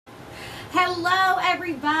Hello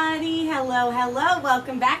everybody, hello,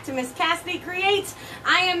 welcome back to Miss Cassidy Creates.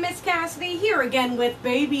 I am Miss Cassidy here again with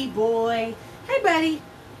baby boy. Hey buddy,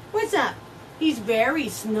 what's up? He's very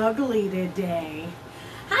snuggly today.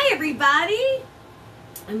 Hi everybody,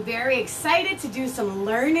 I'm very excited to do some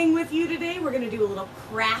learning with you today. We're going to do a little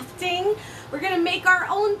crafting. We're going to make our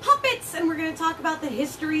own puppets and we're going to talk about the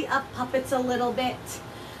history of puppets a little bit.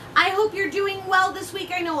 I hope you're doing well this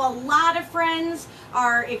week. I know a lot of friends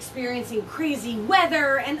are experiencing crazy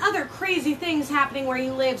weather and other crazy things happening where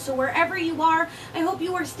you live. So wherever you are, I hope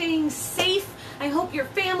you are staying safe. I hope your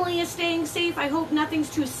family is staying safe. I hope nothing's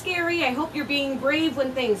too scary. I hope you're being brave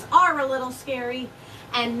when things are a little scary.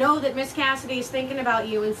 And know that Miss Cassidy is thinking about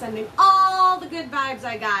you and sending all the good vibes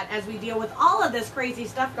I got as we deal with all of this crazy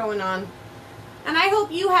stuff going on. And I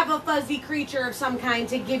hope you have a fuzzy creature of some kind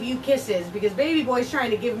to give you kisses, because baby boy's trying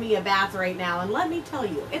to give me a bath right now. And let me tell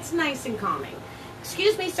you, it's nice and calming.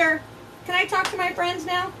 Excuse me, sir. Can I talk to my friends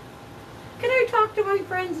now? Can I talk to my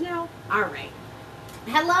friends now? All right.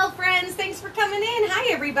 Hello, friends. Thanks for coming in.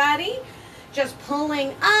 Hi, everybody. Just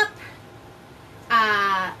pulling up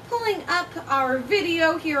our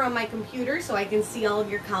video here on my computer so I can see all of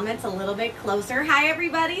your comments a little bit closer. Hi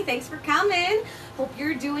everybody, thanks for coming. Hope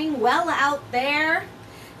you're doing well out there.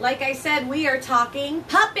 Like I said, we are talking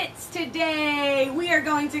puppets today. We are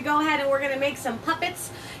going to go ahead and we're going to make some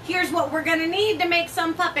puppets. Here's what we're going to need to make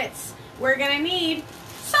some puppets. We're going to need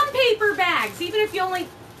some paper bags. Even if you only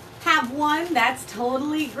have one, that's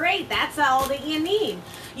totally great. That's all that you need.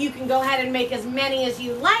 You can go ahead and make as many as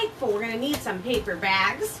you like, but we're going to need some paper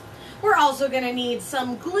bags. We're also going to need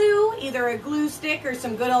some glue, either a glue stick or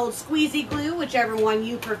some good old squeezy glue, whichever one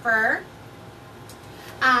you prefer.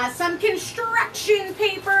 Some construction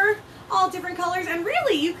paper, all different colors, and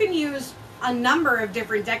really you can use a number of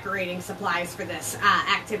different decorating supplies for this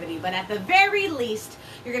activity, but at the very least,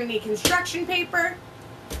 you're going to need construction paper,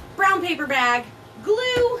 brown paper bag,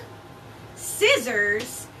 glue,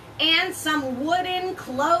 scissors, and some wooden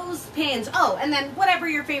clothespins. Oh, and then whatever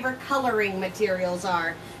your favorite coloring materials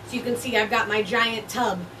are. So you can see I've got my giant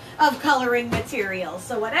tub of coloring materials.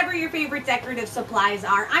 So whatever your favorite decorative supplies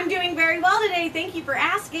are. I'm doing very well today. Thank you for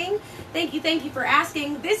asking. Thank you for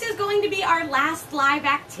asking. This is going to be our last live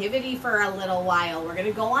activity for a little while. We're going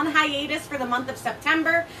to go on hiatus for the month of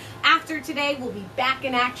September. After today, we'll be back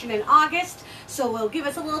in action in August. So it'll give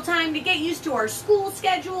us a little time to get used to our school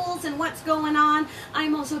schedules and what's going on.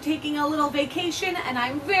 I'm also taking a little vacation and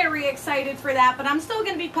I'm very excited for that, but I'm still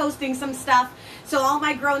going to be posting some stuff. So all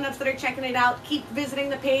my grown-ups that are checking it out, keep visiting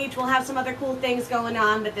the page. We'll have some other cool things going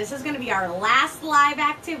on, but this is going to be our last live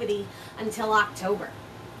activity until October.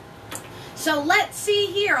 So let's see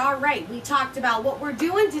here. All right, we talked about what we're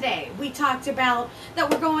doing today. We talked about that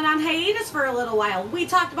we're going on hiatus for a little while. We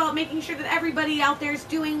talked about making sure that everybody out there is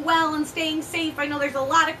doing well and staying safe. I know there's a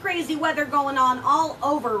lot of crazy weather going on all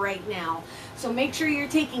over right now. So make sure you're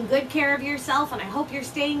taking good care of yourself, and I hope you're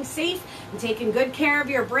staying safe and taking good care of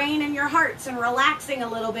your brain and your hearts and relaxing a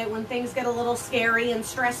little bit when things get a little scary and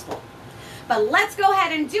stressful. But let's go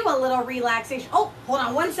ahead and do a little relaxation. Oh, hold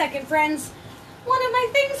on one second, friends. One of my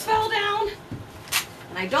things fell down,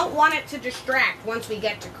 and I don't want it to distract once we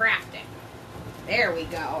get to crafting. There we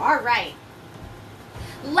go. All right.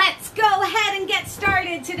 Let's go ahead and get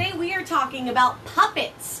started. Today we are talking about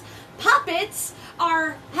puppets. Puppets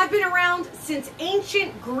have been around since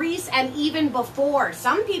ancient Greece and even before.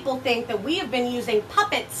 Some people think that we have been using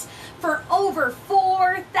puppets for over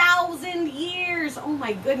 4,000 years. Oh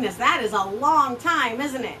my goodness, that is a long time,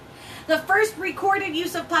 isn't it? The first recorded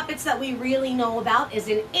use of puppets that we really know about is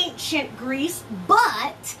in ancient Greece,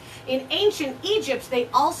 but in ancient Egypt, they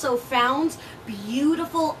also found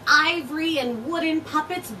beautiful ivory and wooden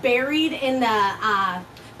puppets buried in the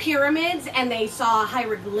pyramids, and they saw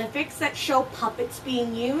hieroglyphics that show puppets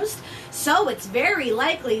being used. So it's very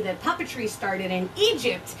likely that puppetry started in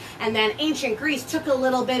Egypt, and then ancient Greece took a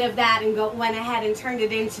little bit of that and went ahead and turned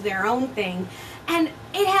it into their own thing. And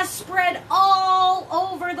it has spread all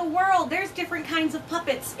over the world. There's different kinds of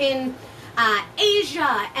puppets in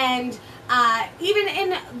Asia and even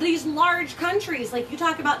in these large countries. Like you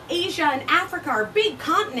talk about Asia and Africa are big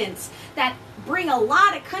continents that bring a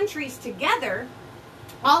lot of countries together.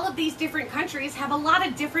 All of these different countries have a lot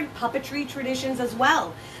of different puppetry traditions as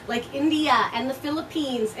well. Like India and the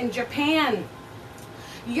Philippines and Japan.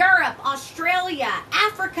 Europe, Australia,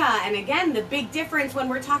 Africa, and again, the big difference when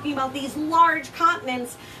we're talking about these large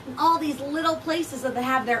continents and all these little places that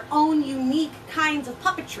have their own unique kinds of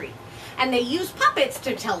puppetry. And they use puppets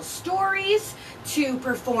to tell stories, to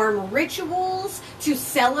perform rituals, to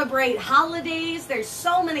celebrate holidays. There's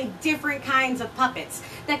so many different kinds of puppets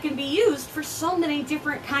that can be used for so many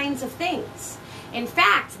different kinds of things. In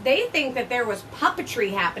fact, they think that there was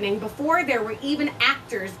puppetry happening before there were even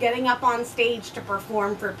actors getting up on stage to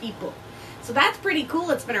perform for people. So that's pretty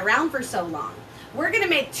cool. It's been around for so long. We're going to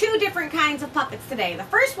make 2 different kinds of puppets today. The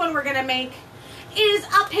first one we're going to make is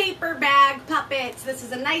a paper bag puppet. This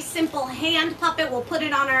is a nice simple hand puppet. We'll put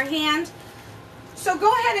it on our hand. So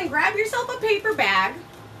go ahead and grab yourself a paper bag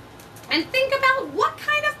and think about what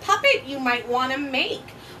kind of puppet you might want to make.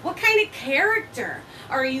 What kind of character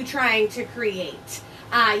are you trying to create?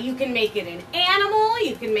 You can make it an animal,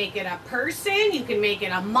 you can make it a person, you can make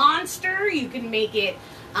it a monster, you can make it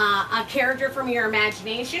a character from your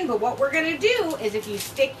imagination. But what we're going to do is, if you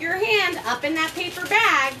stick your hand up in that paper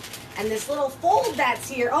bag and this little fold that's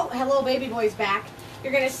here, oh, hello, baby boy's back.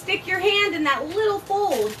 You're going to stick your hand in that little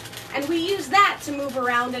fold, and we use that to move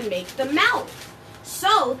around and make the mouth.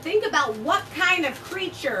 So think about what kind of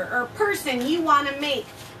creature or person you want to make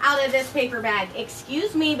out of this paper bag.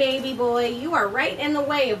 Excuse me, baby boy, you are right in the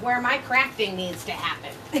way of where my crafting needs to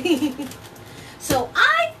happen. So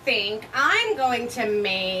I think I'm going to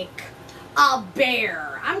make a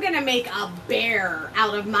bear. I'm going to make a bear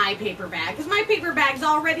out of my paper bag because my paper bag's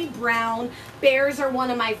already brown. Bears are one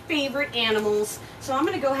of my favorite animals. So I'm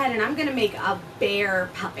going to go ahead and I'm going to make a bear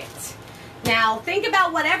puppet. Now think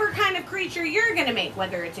about whatever kind of creature you're going to make,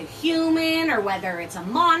 whether it's a human or whether it's a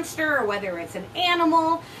monster or whether it's an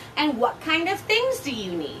animal, and what kind of things do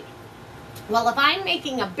you need? Well, if I'm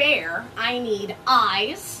making a bear, I need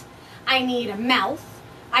eyes, I need a mouth,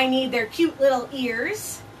 I need their cute little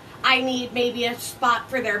ears, I need maybe a spot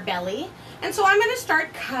for their belly, and so I'm going to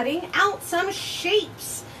start cutting out some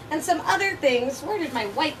shapes and some other things. Where did my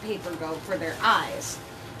white paper go for their eyes?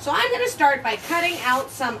 So I'm going to start by cutting out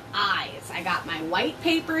some eyes. I got my white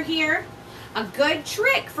paper here. A good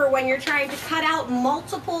trick for when you're trying to cut out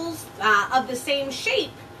multiples of the same shape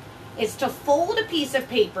is to fold a piece of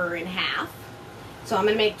paper in half. So I'm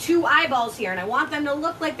going to make 2 eyeballs here, and I want them to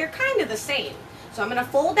look like they're kind of the same. So I'm going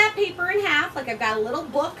to fold that paper in half like I've got a little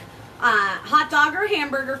book, hot dog or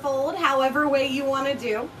hamburger fold, however way you want to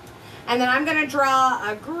do. And then I'm going to draw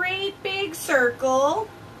a great big circle.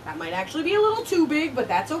 That might actually be a little too big, but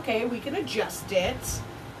that's okay. We can adjust it.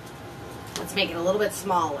 Let's make it a little bit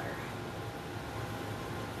smaller.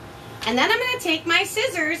 And then I'm going to take my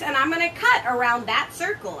scissors and I'm going to cut around that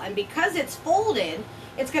circle. And because it's folded,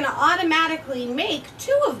 it's going to automatically make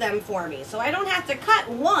 2 of them for me. So I don't have to cut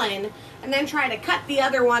one and then try to cut the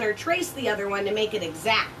other one or trace the other one to make it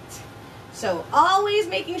exact. So always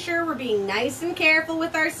making sure we're being nice and careful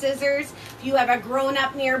with our scissors. If you have a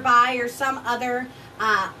grown-up nearby or some other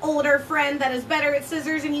older friend that is better at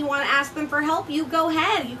scissors and you want to ask them for help, you go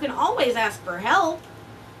ahead. You can always ask for help.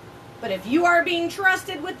 But if you are being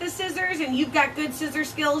trusted with the scissors and you've got good scissor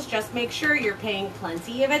skills, just make sure you're paying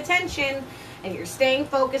plenty of attention and you're staying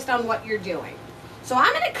focused on what you're doing. So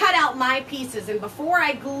I'm going to cut out my pieces, and before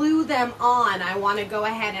I glue them on, I want to go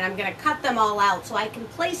ahead and I'm going to cut them all out so I can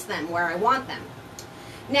place them where I want them.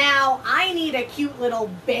 Now, I need a cute little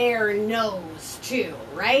bear nose too,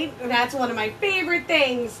 right? That's one of my favorite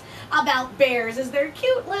things about bears is their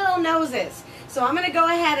cute little noses. So I'm going to go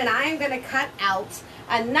ahead and I'm going to cut out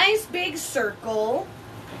a nice big circle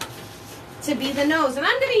to be the nose. And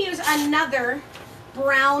I'm going to use another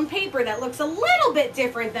brown paper that looks a little bit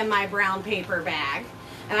different than my brown paper bag.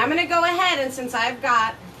 And I'm going to go ahead, and since I've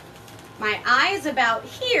got my eyes about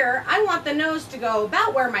here, I want the nose to go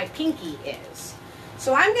about where my pinky is.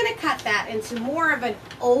 So I'm going to cut that into more of an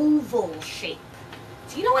oval shape.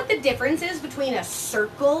 Do you know what the difference is between a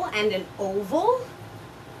circle and an oval?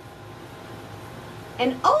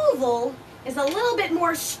 An oval is a little bit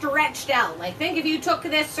more stretched out. Like, think if you took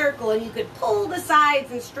this circle and you could pull the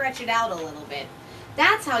sides and stretch it out a little bit.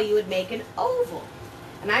 That's how you would make an oval.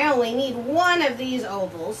 And I only need 1 of these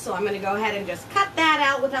ovals, so I'm going to go ahead and just cut that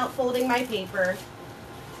out without folding my paper.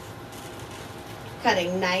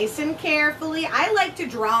 Cutting nice and carefully. I like to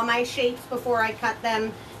draw my shapes before I cut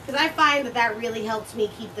them because I find that that really helps me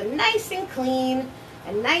keep them nice and clean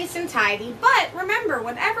and nice and tidy. But remember,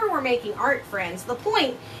 whenever we're making art, friends, the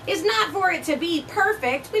point is not for it to be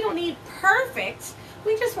perfect. We don't need perfect.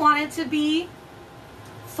 We just want it to be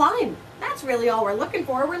fun. That's really all we're looking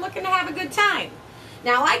for. We're looking to have a good time.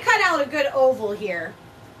 Now, I cut out a good oval here,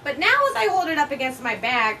 but now as I hold it up against my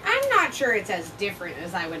bag, I'm not sure it's as different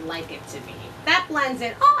as I would like it to be. That blends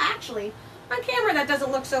in. Oh, actually, on camera, that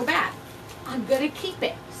doesn't look so bad. I'm going to keep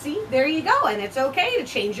it. See, there you go. And it's okay to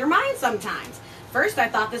change your mind sometimes. First, I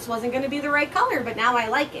thought this wasn't going to be the right color, but now I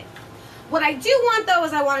like it. What I do want though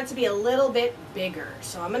is I want it to be a little bit bigger.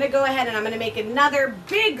 So I'm going to go ahead and I'm going to make another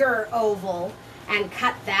bigger oval and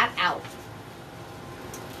cut that out.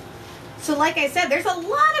 So like I said, there's a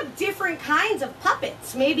lot of different kinds of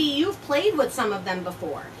puppets. Maybe you've played with some of them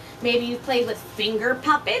before. Maybe you've played with finger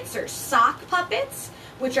puppets or sock puppets,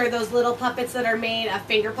 which are those little puppets that are made. A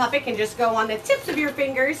finger puppet can just go on the tips of your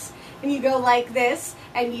fingers, and you go like this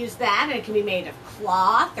and use that, and it can be made of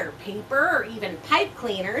cloth or paper or even pipe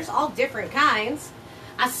cleaners, all different kinds.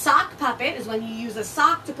 A sock puppet is when you use a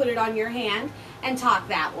sock to put it on your hand and talk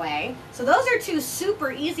that way. So those are two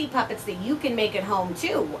super easy puppets that you can make at home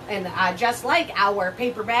too, and just like our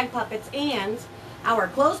paper bag puppets and our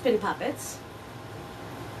clothespin puppets.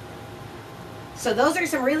 So those are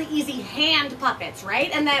some really easy hand puppets, right?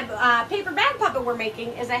 And the paper bag puppet we're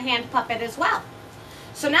making is a hand puppet as well.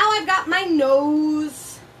 So now I've got my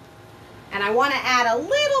nose, and I want to add a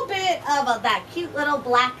little bit of that cute little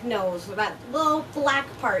black nose with that little black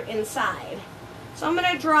part inside. So I'm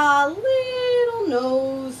going to draw a little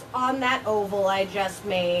nose on that oval I just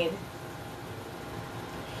made.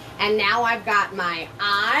 And now I've got my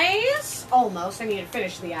eyes, almost, I need to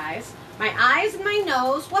finish the eyes. My eyes and my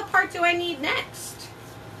nose. What part do I need next?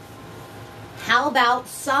 How about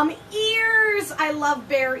some ears? I love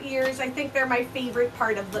bear ears. I think they're my favorite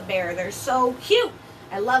part of the bear. They're so cute.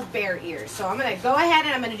 I love bear ears. So I'm going to go ahead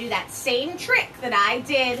and I'm going to do that same trick that I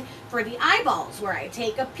did for the eyeballs, where I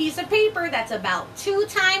take a piece of paper that's about 2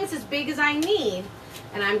 times as big as I need,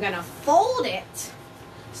 and I'm going to fold it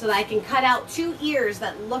so that I can cut out 2 ears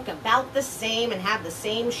that look about the same and have the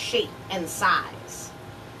same shape and size.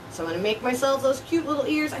 So I'm going to make myself those cute little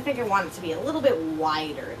ears. I think I want it to be a little bit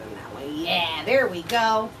wider than that way. Yeah, there we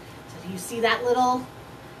go. So you see that little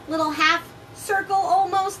half circle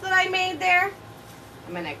almost that I made there?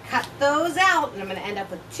 I'm going to cut those out, and I'm going to end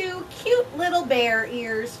up with 2 cute little bear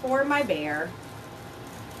ears for my bear.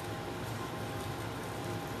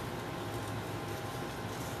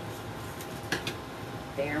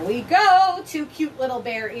 There we go. 2 cute little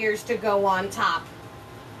bear ears to go on top.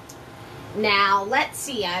 Now, let's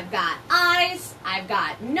see. I've got eyes, I've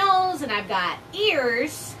got nose, and I've got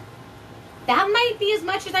ears. That might be as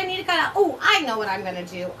much as I need to cut out. Oh, I know what I'm going to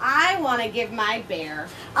do. I want to give my bear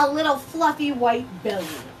a little fluffy white belly.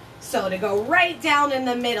 So to go right down in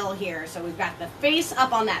the middle here. So we've got the face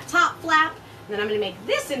up on that top flap. And then I'm going to make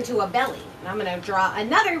this into a belly. And I'm going to draw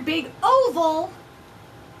another big oval.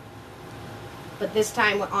 But this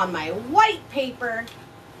time on my white paper.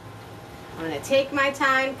 I'm going to take my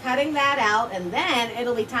time cutting that out, and then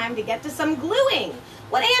it'll be time to get to some gluing.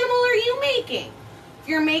 What animal are you making? If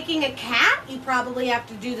you're making a cat, you probably have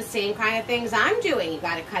to do the same kind of things I'm doing. You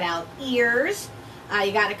got to cut out ears.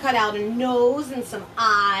 You got to cut out a nose and some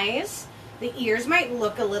eyes. The ears might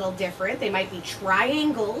look a little different. They might be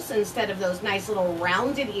triangles instead of those nice little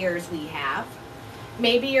rounded ears we have.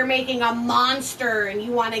 Maybe you're making a monster and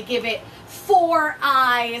you want to give it 4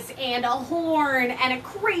 eyes and a horn and a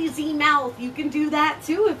crazy mouth. You can do that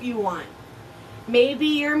too if you want. Maybe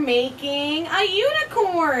you're making a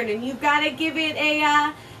unicorn and you've got to give it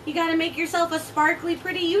you got to make yourself a sparkly,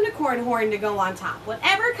 pretty unicorn horn to go on top.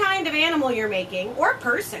 Whatever kind of animal you're making, or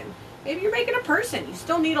person. Maybe you're making a person. You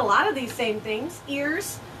still need a lot of these same things.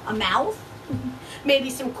 Ears, a mouth, maybe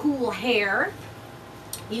some cool hair.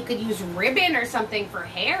 You could use ribbon or something for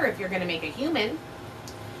hair if you're going to make a human.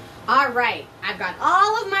 All right, I've got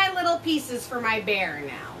all of my little pieces for my bear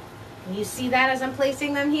now. Can you see that as I'm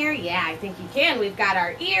placing them here? Yeah, I think you can. We've got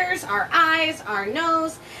our ears, our eyes, our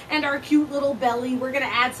nose, and our cute little belly. We're going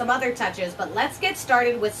to add some other touches, but let's get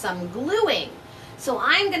started with some gluing. So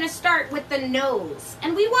I'm going to start with the nose.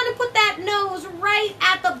 And we want to put that nose right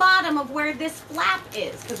at the bottom of where this flap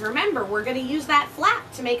is. Because remember, we're going to use that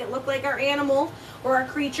flap to make it look like our animal or our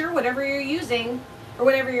creature, whatever you're using or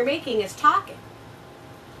whatever you're making, is talking.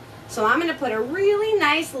 So I'm going to put a really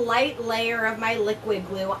nice light layer of my liquid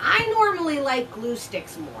glue. I normally like glue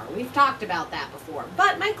sticks more. We've talked about that before.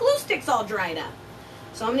 But my glue stick's all dried up.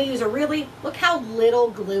 So I'm going to use a really, look how little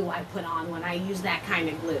glue I put on when I use that kind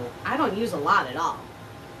of glue. I don't use a lot at all.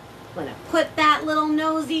 I'm going to put that little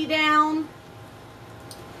nosy down.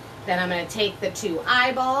 Then I'm going to take the 2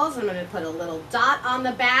 eyeballs. I'm going to put a little dot on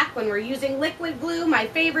the back. When we're using liquid glue, my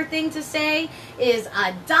favorite thing to say is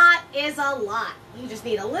a dot is a lot. You just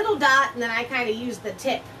need a little dot, and then I kind of use the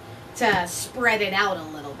tip to spread it out a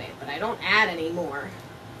little bit, but I don't add any more.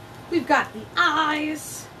 We've got the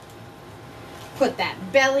eyes. Put that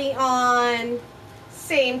belly on.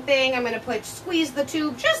 Same thing. I'm going to squeeze the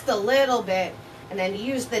tube just a little bit, and then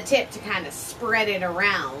use the tip to kind of spread it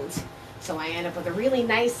around. So I end up with a really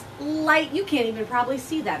nice light, you can't even probably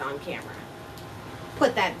see that on camera.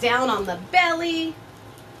 Put that down on the belly.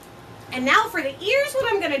 And now for the ears,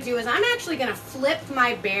 what I'm going to do is I'm actually going to flip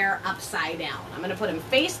my bear upside down. I'm going to put him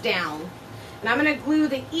face down, and I'm going to glue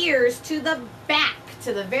the ears to the back,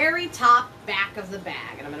 to the very top back of the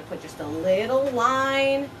bag. And I'm going to put just a little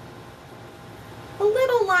line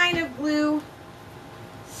of glue.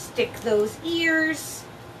 Stick those ears.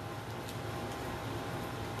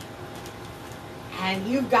 And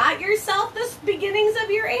you've got yourself the beginnings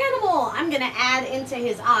of your animal. I'm going to add into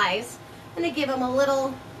his eyes. I'm going to give him a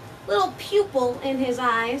little pupil in his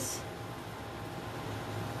eyes.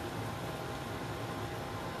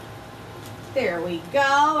 There we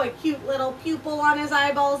go, a cute little pupil on his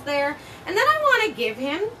eyeballs there. And then I want to give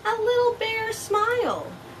him a little bear smile.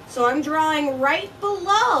 So I'm drawing right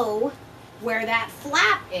below where that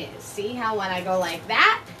flap is. See how when I go like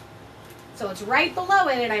that? So it's right below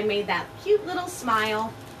it, and I made that cute little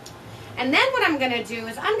smile. And then what I'm going to do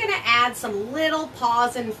is I'm going to add some little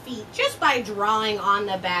paws and feet just by drawing on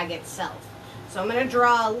the bag itself. So I'm going to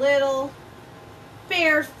draw a little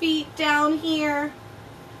bear feet down here.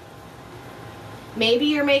 Maybe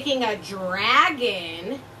you're making a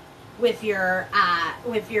dragon with your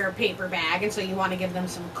paper bag, and so you want to give them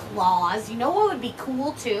some claws. You know what would be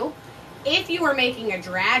cool too? If you were making a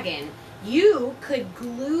dragon, you could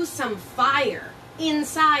glue some fire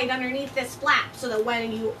inside underneath this flap so that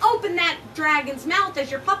when you open that dragon's mouth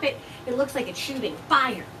as your puppet, it looks like it's shooting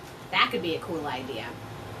fire. That could be a cool idea.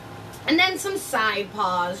 And then some side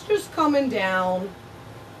paws just coming down,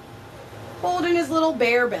 holding his little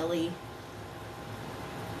bear belly.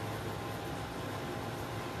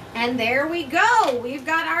 And there we go. We've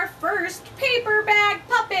got our first paper bag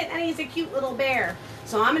puppet, and he's a cute little bear.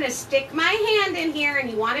 So I'm going to stick my hand in here,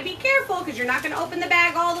 and you want to be careful because you're not going to open the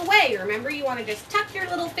bag all the way. Remember, you want to just tuck your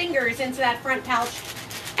little fingers into that front pouch,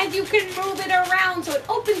 and you can move it around so it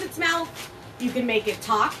opens its mouth. You can make it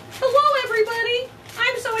talk. Hello, everybody.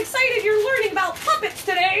 I'm so excited you're learning about puppets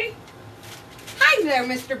today. Hi there,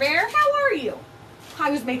 Mr. Bear. How are you?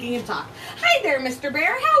 I was making him talk. Hi there, Mr.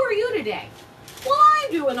 Bear. How are you today? Well,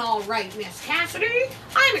 I'm doing all right, Miss Cassidy.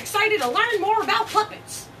 I'm excited to learn more about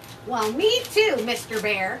puppets. Well, me too, Mr.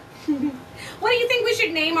 Bear. What do you think we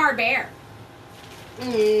should name our bear?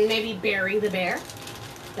 Maybe Barry the Bear.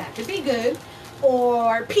 That could be good.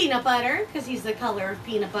 Or Peanut Butter, because he's the color of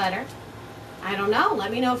peanut butter. I don't know.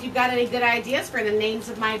 Let me know if you've got any good ideas for the names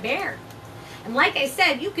of my bear. And like I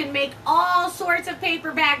said, you can make all sorts of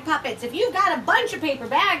paper bag puppets. If you've got a bunch of paper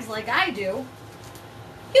bags like I do,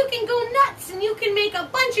 you can go nuts and you can make a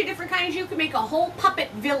bunch of different kinds. You can make a whole puppet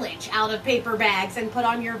village out of paper bags and put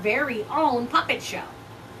on your very own puppet show.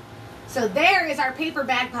 So there is our paper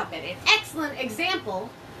bag puppet, an excellent example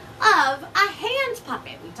of a hand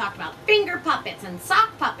puppet. We talked about finger puppets and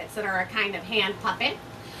sock puppets that are a kind of hand puppet.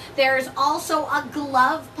 There's also a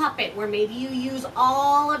glove puppet where maybe you use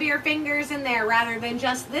all of your fingers in there rather than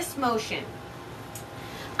just this motion.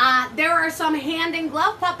 There are some hand and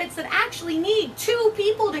glove puppets that actually need two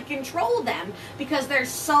people to control them because they're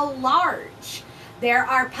so large. There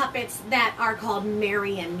are puppets that are called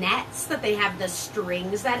marionettes, that they have the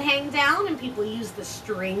strings that hang down and people use the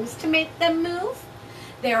strings to make them move.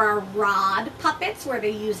 There are rod puppets where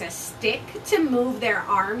they use a stick to move their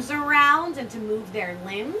arms around and to move their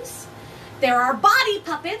limbs. There are body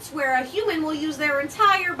puppets where a human will use their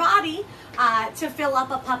entire body to fill up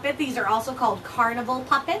a puppet. These are also called carnival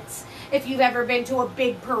puppets. If you've ever been to a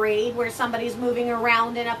big parade where somebody's moving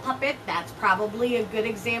around in a puppet, that's probably a good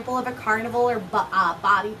example of a carnival or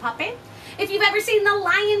body puppet. If you've ever seen The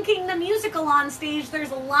Lion King, the musical on stage, there's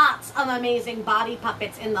lots of amazing body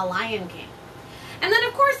puppets in The Lion King. And then,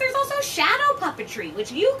 of course, there's also shadow puppetry,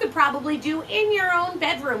 which you could probably do in your own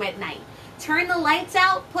bedroom at night. Turn the lights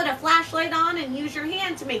out, put a flashlight on, and use your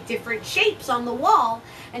hand to make different shapes on the wall,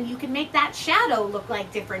 and you can make that shadow look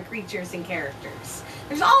like different creatures and characters.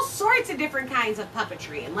 There's all sorts of different kinds of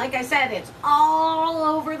puppetry, and like I said, it's all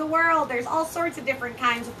over the world. There's all sorts of different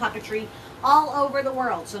kinds of puppetry all over the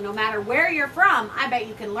world. So no matter where you're from, I bet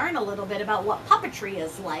you can learn a little bit about what puppetry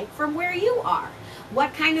is like from where you are.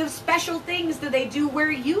 What kind of special things do they do where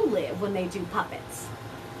you live when they do puppets?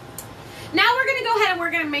 Now we're going to go ahead and we're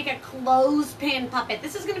going to make a clothespin puppet.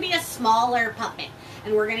 This is going to be a smaller puppet.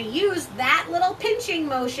 And we're going to use that little pinching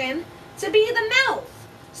motion to be the mouth.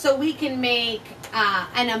 So we can make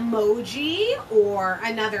an emoji or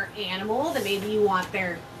another animal that maybe you want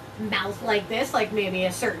their mouth like this, like maybe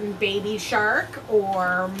a certain baby shark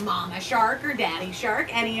or mama shark or daddy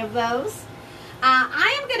shark, any of those.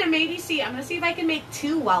 I am going to I'm going to see if I can make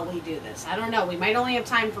two while we do this. I don't know. We might only have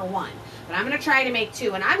time for one. But I'm going to try to make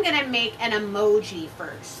two. And I'm going to make an emoji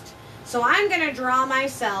first. So I'm going to draw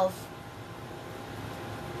myself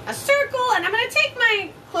a circle, and I'm going to take my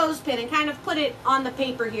clothespin and kind of put it on the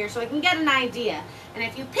paper here so I can get an idea. And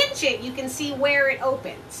if you pinch it, you can see where it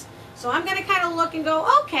opens. So I'm going to kind of look and go,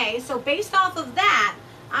 okay, so based off of that,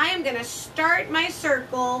 I am going to start my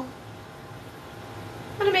circle.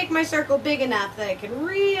 I'm going to make my circle big enough that it can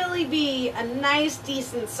really be a nice,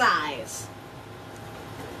 decent size.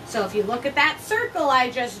 So if you look at that circle I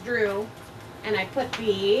just drew, and I put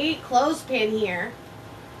the clothespin here,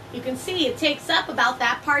 you can see it takes up about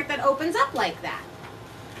that part that opens up like that.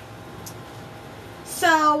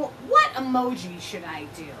 So what emoji should I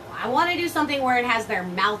do? I want to do something where it has their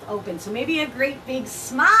mouth open. So maybe a great big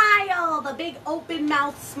smile, the big open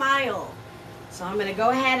mouth smile. So I'm going to go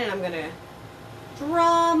ahead and I'm going to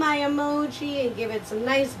draw my emoji and give it some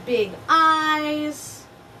nice big eyes.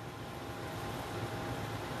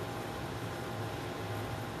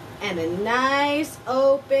 And a nice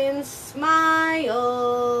open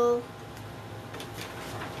smile.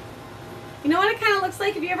 You know what it kind of looks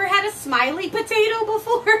like? Have you ever had a smiley potato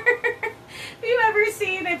before? Have you ever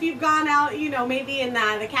seen, if you've gone out, you know, maybe in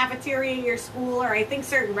the cafeteria at your school, or I think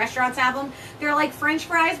certain restaurants have them, they're like French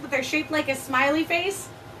fries, but they're shaped like a smiley face?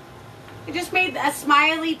 I just made a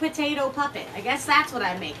smiley potato puppet. I guess that's what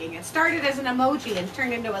I'm making. It started as an emoji and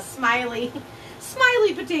turned into a smiley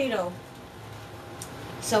potato.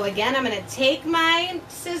 So again, I'm going to take my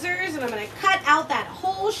scissors and I'm going to cut out that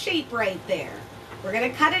whole shape right there. We're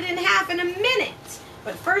going to cut it in half in a minute.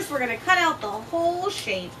 But first we're going to cut out the whole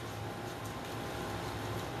shape.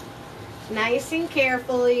 Nice and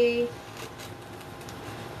carefully.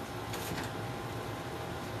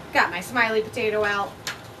 Got my smiley potato out.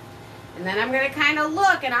 And then I'm going to kind of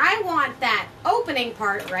look, and I want that opening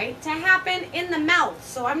part, right, to happen in the mouth.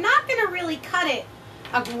 So I'm not going to really cut it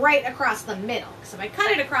right across the middle. Because if I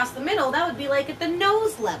cut it across the middle, that would be like at the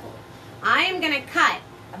nose level. I am going to cut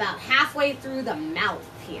about halfway through the mouth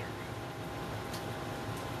here.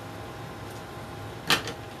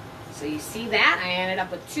 So you see that? I ended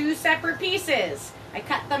up with two separate pieces. I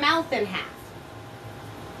cut the mouth in half.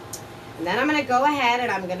 And then I'm going to go ahead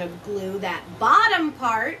and I'm going to glue that bottom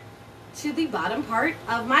part to the bottom part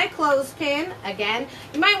of my clothespin. Again,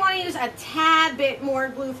 you might want to use a tad bit more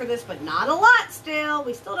glue for this, but not a lot still.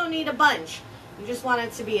 We still don't need a bunch. You just want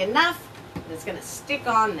it to be enough, and it's going to stick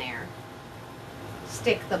on there.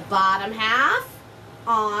 Stick the bottom half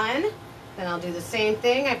on. Then I'll do the same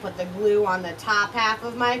thing. I put the glue on the top half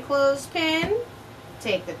of my clothespin.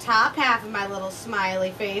 Take the top half of my little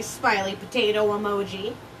smiley face, smiley potato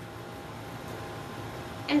emoji.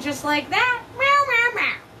 And just like that,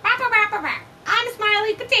 I'm a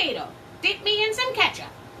smiley potato. Dip me in some ketchup.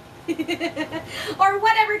 Or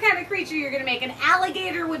whatever kind of creature you're going to make. An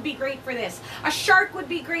alligator would be great for this. A shark would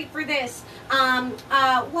be great for this.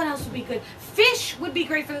 What else would be good? Fish would be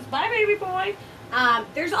great for this. Bye, baby boy.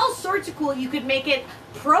 There's all sorts of cool. You could make it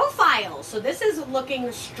profile. So this is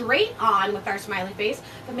looking straight on with our smiley face.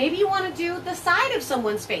 But maybe you want to do the side of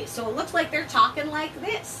someone's face. So it looks like they're talking like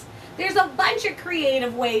this. There's a bunch of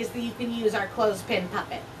creative ways that you can use our clothespin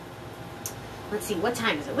puppet. Let's see, what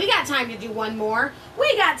time is it? We got time to do one more.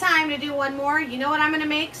 We got time to do one more. You know what I'm going to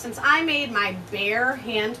make? Since I made my bear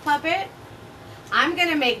hand puppet, I'm going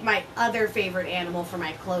to make my other favorite animal for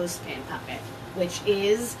my clothespin puppet, which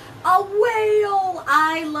is a whale.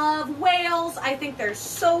 I love whales. I think they're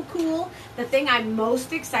so cool. The thing I'm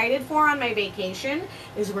most excited for on my vacation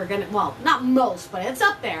is we're going to, well, not most, but it's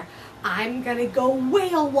up there. I'm going to go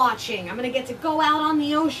whale watching. I'm going to get to go out on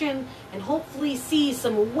the ocean and hopefully see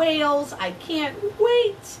some whales. I can't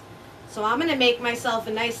wait. So I'm going to make myself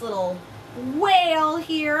a nice little whale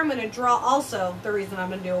here. I'm going to draw also, the reason I'm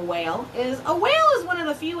going to do a whale is one of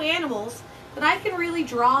the few animals that I can really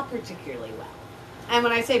draw particularly well. And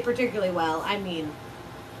when I say particularly well, I mean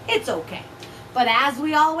it's okay. But as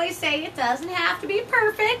we always say, it doesn't have to be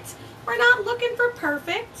perfect. We're not looking for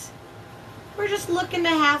perfect. We're just looking to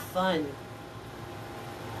have fun.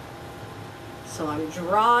 So I'm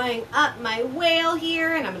drawing up my whale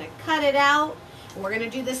here, and I'm going to cut it out. And we're going to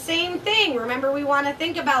do the same thing. Remember, we want to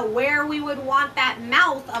think about where we would want that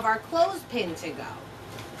mouth of our clothespin to go.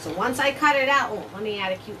 So once I cut it out, oh, let me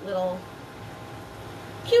add a cute little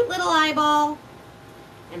eyeball.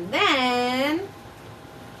 And then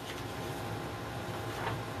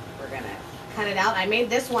we're going to cut it out. I made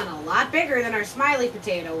this one a lot bigger than our smiley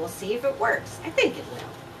potato. We'll see if it works. I think it will.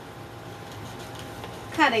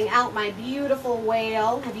 Cutting out my beautiful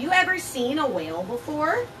whale. Have you ever seen a whale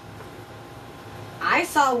before? I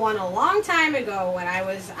saw one a long time ago when I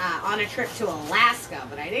was on a trip to Alaska,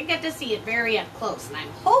 but I didn't get to see it very up close. And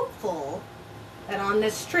I'm hopeful that on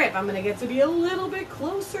this trip I'm going to get to be a little bit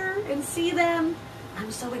closer and see them.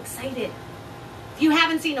 I'm so excited. If you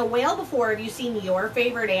haven't seen a whale before, have you seen your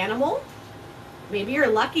favorite animal? Maybe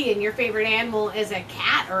you're lucky and your favorite animal is a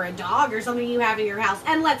cat or a dog or something you have in your house.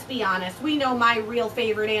 And let's be honest, we know my real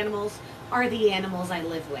favorite animals are the animals I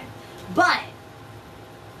live with. But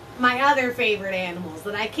my other favorite animals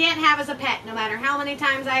that I can't have as a pet, no matter how many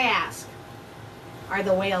times I ask, are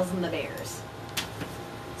the whales and the bears.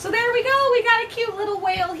 So there we go. We got a cute little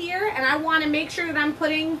whale here, and I want to make sure that I'm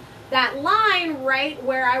putting that line right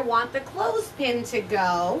where I want the clothespin to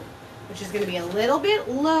go, which is going to be a little bit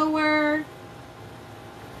lower.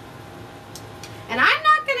 And I'm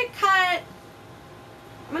not going to cut,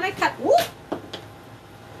 I'm going to cut, whoop,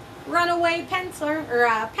 runaway pencil,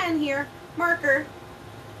 or pen here, marker.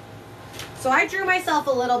 So I drew myself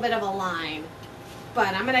a little bit of a line,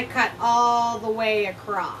 but I'm going to cut all the way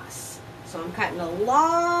across. So I'm cutting a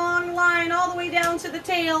long line all the way down to the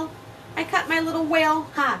tail. I cut my little whale,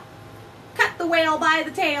 cut the whale by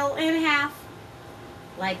the tail in half,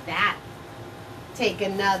 like that. Take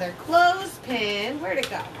another clothespin. Where'd it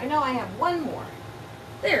go? I know I have one more.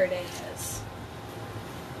 There it is.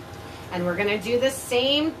 And we're going to do the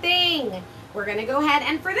same thing. We're going to go ahead,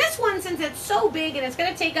 and for this one, since it's so big and it's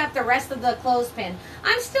going to take up the rest of the clothespin,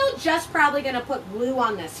 I'm still just probably going to put glue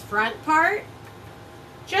on this front part.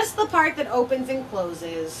 Just the part that opens and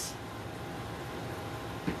closes.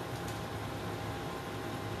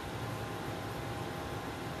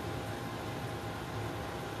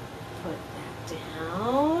 Put that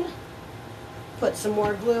down. Put some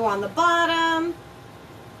more glue on the bottom.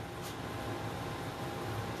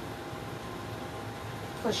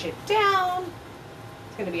 Push it down.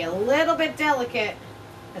 It's going to be a little bit delicate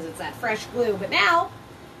because it's that fresh glue. But now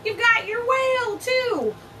you've got your whale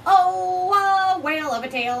too. Oh, a whale of a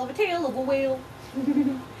tail of a whale.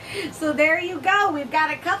 So there you go. We've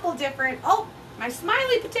got a couple different. Oh, my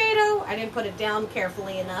smiley potato. I didn't put it down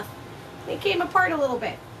carefully enough. It came apart a little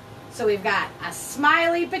bit. So we've got a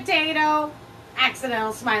smiley potato,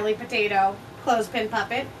 accidental smiley potato, clothespin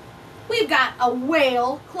puppet. We've got a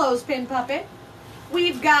whale clothespin puppet.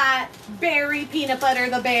 We've got Berry Peanut Butter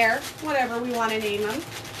the Bear, whatever we want to name him,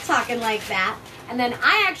 talking like that. And then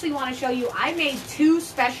I actually want to show you, I made two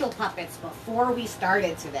special puppets before we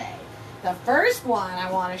started today. The first one I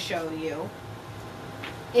want to show you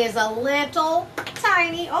is a little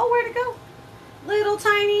tiny, oh, where'd it go? Little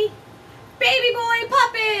tiny baby boy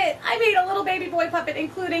puppet. I made a little baby boy puppet,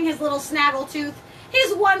 including his little snaggletooth.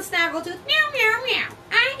 His one snaggletooth, meow, meow, meow.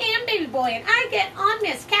 I am baby boy, and I get on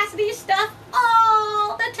Miss Cassidy's stuff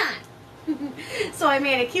all the time. So I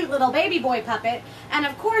made a cute little baby boy puppet. And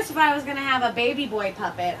of course, if I was going to have a baby boy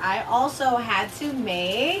puppet, I also had to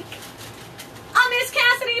make a Miss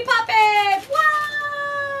Cassidy puppet. Wow!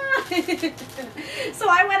 So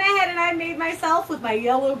I went ahead and I made myself with my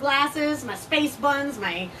yellow glasses, my space buns,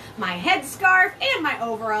 my headscarf, and my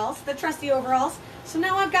overalls, the trusty overalls. So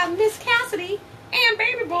now I've got Miss Cassidy and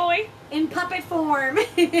baby boy in puppet form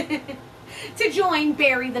to join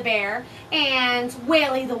Berry the Bear and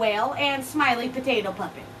Whaley the Whale and Smiley Potato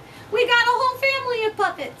Puppet. We got a whole family of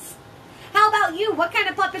puppets. How about you? What kind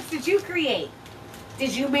of puppets did you create?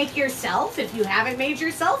 Did you make yourself? If you haven't made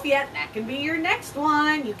yourself yet, that can be your next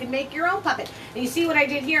one. You can make your own puppet. And you see what I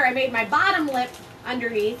did here? I made my bottom lip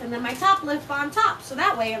underneath and then my top lip on top. So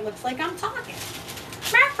that way it looks like I'm talking.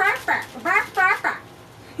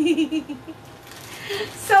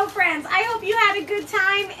 So friends, I hope you had a good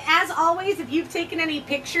time. As always, if you've taken any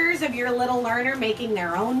pictures of your little learner making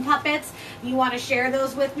their own puppets, you want to share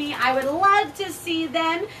those with me, I would love to see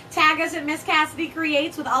them. Tag us at Miss Cassidy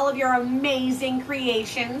Creates with all of your amazing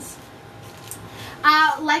creations.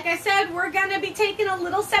 Like I said, we're going to be taking a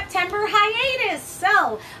little September hiatus.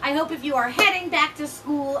 So I hope if you are heading back to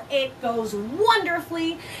school, it goes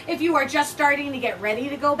wonderfully. If you are just starting to get ready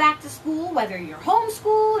to go back to school, whether you're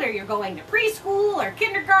homeschooled or you're going to preschool or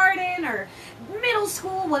kindergarten or middle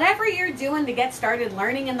school, whatever you're doing to get started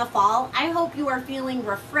learning in the fall, I hope you are feeling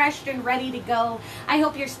refreshed and ready to go. I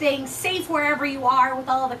hope you're staying safe wherever you are with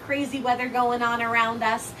all the crazy weather going on around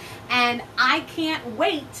us. And I can't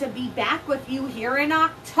wait to be back with you here in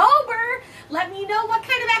October. Let me know what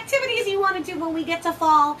kind of activities you want to do when we get to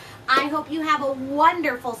fall. I hope you have a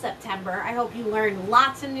wonderful September. I hope you learn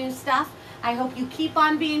lots of new stuff. I hope you keep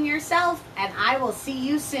on being yourself, and I will see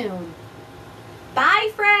you soon.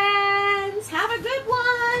 Bye, friends. Have a good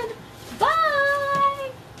one.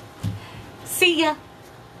 Bye. See ya.